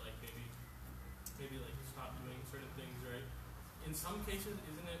completely, but like maybe like stop doing certain things, right? In some cases,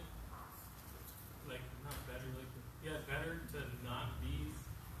 isn't it like not better, like better to not be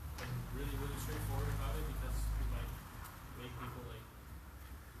like really straightforward about it because you might make people like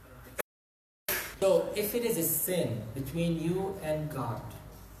I don't know. So if it is a sin between you and God,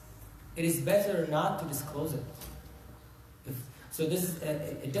 it is better not to disclose it. So this is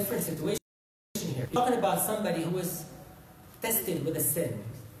a different situation here. You're talking about somebody who is tested with a sin.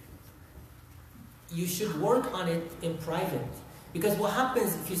 You should work on it in private. Because what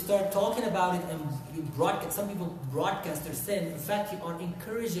happens if you start talking about it and you broadcast, some people broadcast their sin, in fact you are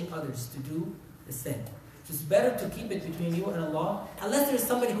encouraging others to do the sin. So it's better to keep it between you and Allah, unless there's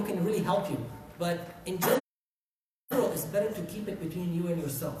somebody who can really help you. But in general, it's better to keep it between you and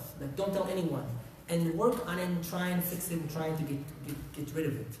yourself. Like don't tell anyone. And work on it and try and fix it and trying to get rid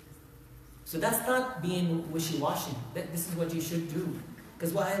of it. So that's not being wishy-washy. This is what you should do.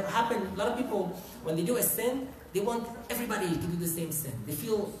 Because what happened, a lot of people, when they do a sin, they want everybody to do the same sin. They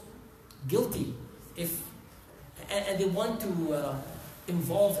feel guilty and they want to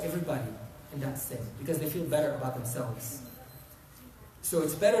involve everybody in that sin because they feel better about themselves. So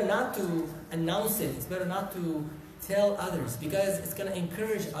it's better not to announce it. It's better not to tell others because it's going to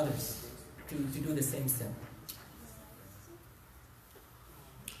encourage others to do the same sin.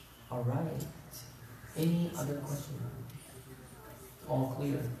 All right. Any other question? All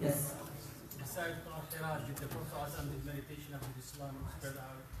clear? Yes? Besides Al-Khiraj, did the Prophet and the meditation of Islam spread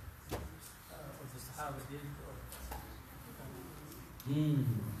out? Or the Sahaba did?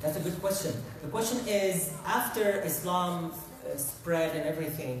 That's a good question. The question is, after Islam spread and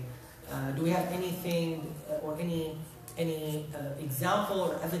everything, do we have anything or any example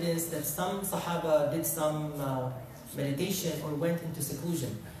or evidence that some Sahaba did some meditation or went into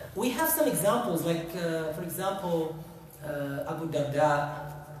seclusion? We have some examples, like for example, Abu Darda,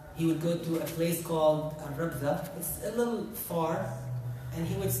 he would go to a place called Al-Rabza. It's a little far, and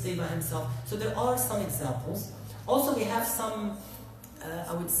he would stay by himself. So there are some examples. Also, we have some,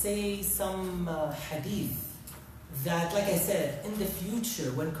 I would say, some hadith that, like I said, in the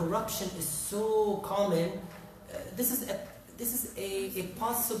future, when corruption is so common, this is a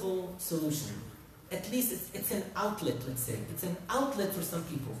possible solution. At least it's an outlet, let's say. It's an outlet for some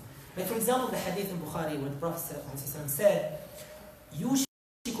people. Like for example, the hadith in Bukhari where the Prophet said, يُوشِكُ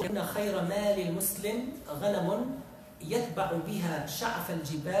أَنَّ خَيْرَ مَالِ الْمُسْلِمِ غَنَمٌ يَتْبَعُ بِهَا شَعْفَ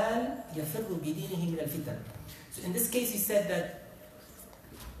الْجِبَالِ يَفِرُّ بِدِينِهِ مِنَ الْفِتَنِ. So in this case he said that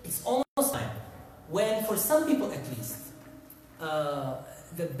it's almost time when, for some people at least,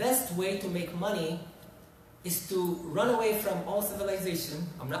 the best way to make money is to run away from all civilization.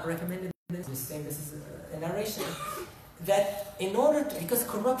 I'm not recommending this, I'm just saying this is a narration. That in order to, because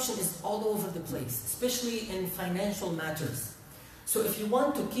corruption is all over the place, especially in financial matters. So if you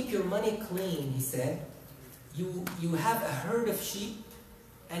want to keep your money clean, he said, you have a herd of sheep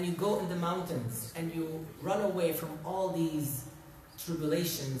and you go in the mountains and you run away from all these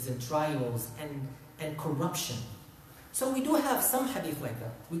tribulations and trials and corruption. So we do have some hadith like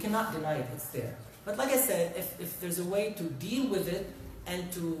that. We cannot deny it, it's there. But like I said, if there's a way to deal with it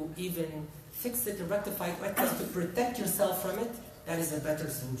and to even fix it and rectify it, or at least to protect yourself from it, that is a better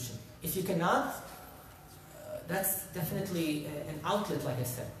solution. If you cannot, that's definitely an outlet, like I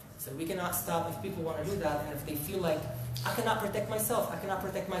said. So we cannot stop if people want to do that, and if they feel like, I cannot protect myself, I cannot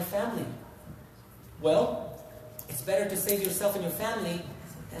protect my family. Well, it's better to save yourself and your family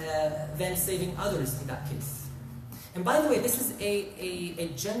than saving others in that case. And by the way, this is a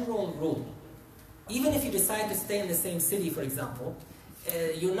general rule. Even if you decide to stay in the same city, for example,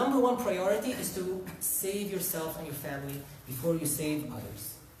 your number one priority is to save yourself and your family before you save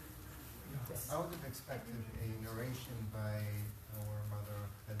others. Yes. I would have expected a narration by our mother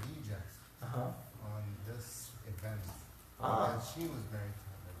Khadija on this event. She was very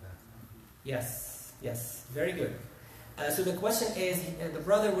proud of that. Yes, very good. So the question is, the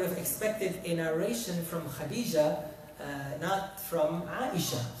brother would have expected a narration from Khadija, not from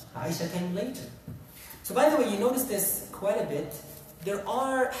Aisha. Aisha came later. So by the way, you notice this quite a bit. There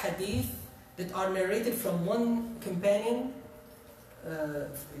are hadith that are narrated from one companion,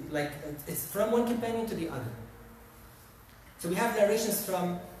 like it's from one companion to the other. So we have narrations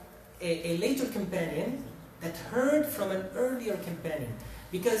from a later companion that heard from an earlier companion,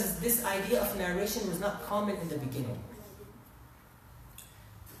 because this idea of narration was not common in the beginning.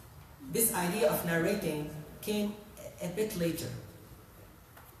 This idea of narrating came a bit later.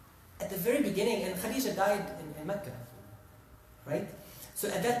 At the very beginning, and Khadija died in Mecca, right? So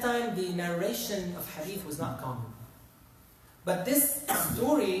at that time, the narration of hadith was not common. But this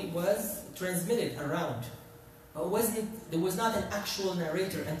story was transmitted around. But there was not an actual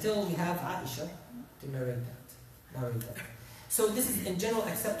narrator until we have Aisha to narrate that. So this is in general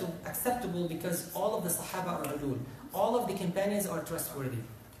acceptable because all of the Sahaba are udul. All of the companions are trustworthy.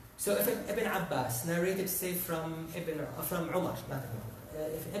 So if Ibn Abbas narrated, say, from Umar,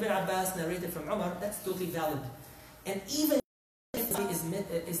 if Ibn Abbas narrated from Umar, that's totally valid. And even if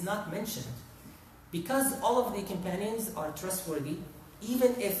it is not mentioned, because all of the companions are trustworthy,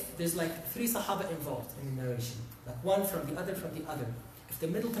 even if there's like 3 Sahaba involved in the narration, like one from the other, if the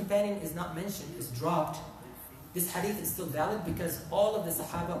middle companion is not mentioned, is dropped, this hadith is still valid because all of the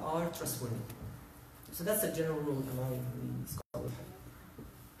Sahaba are trustworthy. So that's a general rule among the scholars.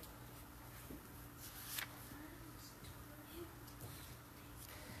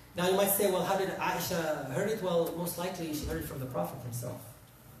 Now you might say, well, how did Aisha heard it? Well, most likely she heard it from the Prophet himself.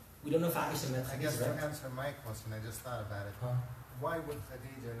 We don't know if Aisha met Khadija. I guess to right? answer my question, I just thought about it. Huh? Why would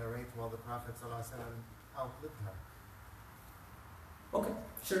Khadija narrate while the Prophet ﷺ outlived her? Okay,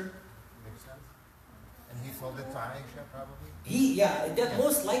 sure. Makes sense? And he told it to Aisha probably? That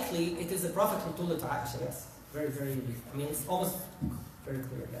most likely it is the Prophet who told it to Aisha, yes. Very, very, I mean, it's almost very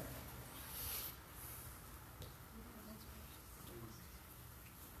clear, yeah.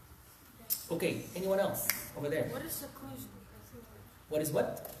 Okay, anyone else over there? What is seclusion? What is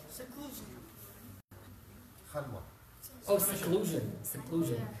what? Seclusion. Khalwa. Oh, seclusion.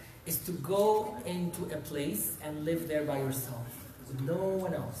 Is to go into a place and live there by yourself with no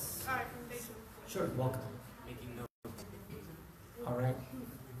one else. Alright, Sure, welcome. Making no. All right.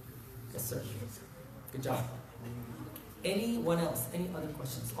 Yes, sir. Good job. Anyone else? Any other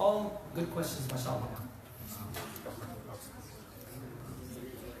questions? All good questions, mashallah.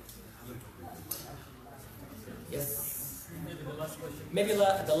 Yes. Maybe the last question. Maybe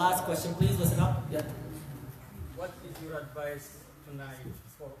the last question. Please listen up. Yeah. What is your advice tonight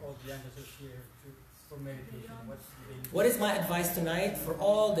for all the young associates for meditation? What is my advice tonight for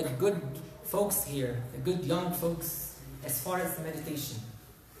all the good folks here, the good young folks, as far as meditation?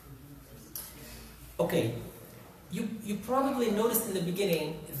 Okay, you probably noticed in the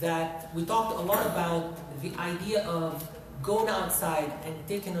beginning that we talked a lot about the idea of going outside and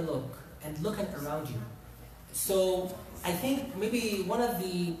taking a look and looking around you. So I think maybe one of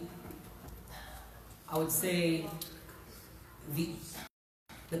the, I would say,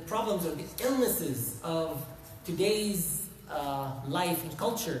 the problems or the illnesses of today's life and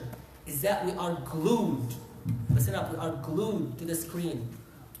culture is that we are glued, listen up, we are glued to the screen.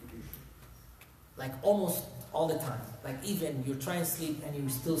 Like almost all the time. Like even you're trying to sleep and you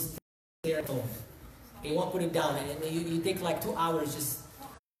still stare at the phone. You won't put it down and you take like 2 hours just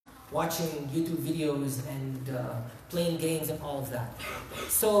watching YouTube videos and playing games and all of that.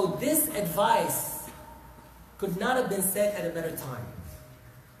 So this advice could not have been said at a better time.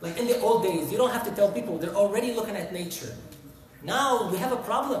 Like in the old days, you don't have to tell people, they're already looking at nature. Now we have a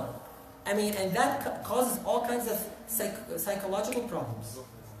problem. I mean, and that causes all kinds of psychological problems.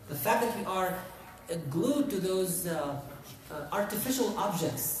 The fact that we are glued to those artificial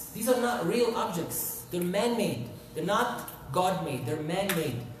objects. These are not real objects. They're man-made. They're not God-made. They're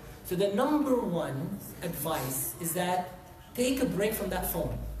man-made. So the number one advice is that take a break from that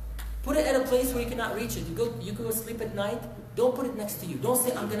phone. Put it at a place where you cannot reach it. You go sleep at night. Don't put it next to you. Don't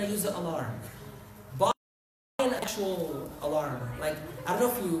say, I'm going to use an alarm. Buy an actual alarm. Like, I don't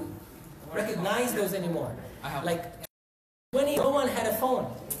know if you recognize those anymore. Like, when no one had a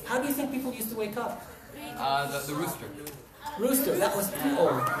phone, how do you think people used to wake up? The rooster. Rooster, that was too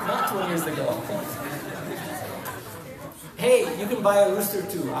old, not 20 years ago. Hey, you can buy a rooster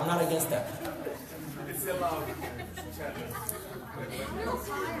too. I'm not against that.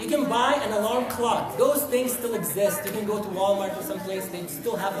 You can buy an alarm clock. Those things still exist. You can go to Walmart or someplace, they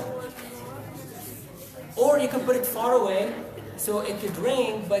still have them. Or you can put it far away so it could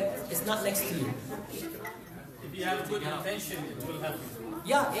ring, but it's not next to you. If you have good intention, it will happen.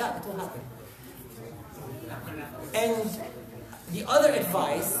 Yeah, it will happen. And the other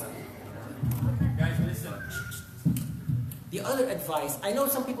advice, Guys, listen. the other advice, I know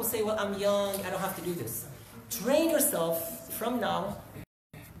some people say, well, I'm young, I don't have to do this. Train yourself from now.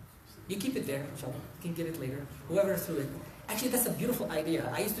 You keep it there, inshallah. You can get it later. Whoever threw it. Actually, that's a beautiful idea.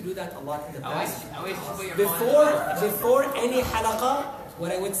 I used to do that a lot in the past. Before any halaqah,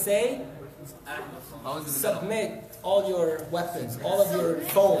 what I would say, I was in the middle. Submit all your weapons, all of your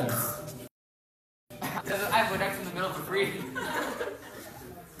phones. I have Wedex in the middle for free.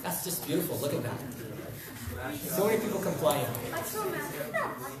 That's just beautiful. Look at that. So many people complying. That's so mad.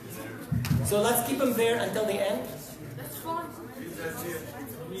 So let's keep them there until the end. That's fine.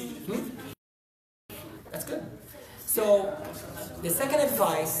 That's good. So the second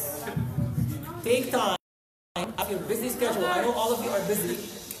advice, take time out of your busy schedule. I know all of you are busy.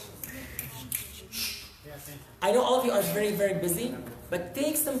 I know all of you are very, very busy, but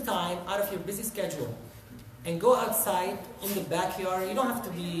take some time out of your busy schedule and go outside in the backyard. You don't have to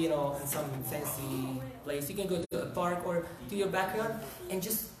be, in some fancy place. You can go to a park or to your backyard and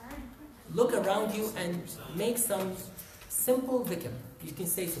just look around you and make some simple dhikr. You can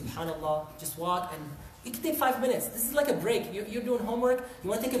say Subhanallah, just walk, and you can take 5 minutes. This is like a break. You're doing homework, you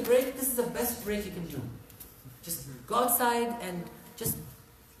want to take a break, this is the best break you can do. Just go outside and just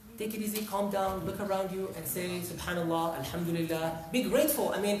take it easy, calm down, look around you and say Subhanallah, Alhamdulillah. Be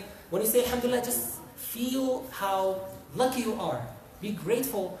grateful. I mean, when you say Alhamdulillah, just feel how lucky you are. Be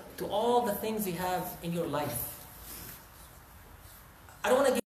grateful to all the things you have in your life. I don't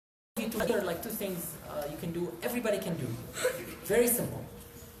want to give you two things you can do. Everybody can do. Very simple.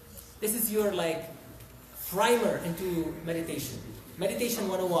 This is your primer into meditation. Meditation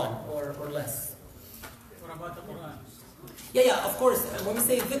 101 or less. What about the Quran? Yeah, of course. When we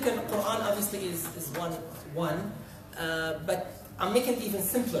say dhikr, Quran obviously is one. But I'm making it even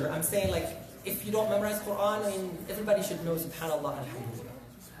simpler. I'm saying if you don't memorize Quran, everybody should know Subhanallah, Alhamdulillah.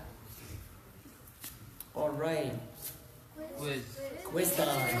 All right. Quiz. Quiz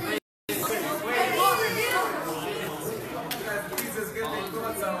time.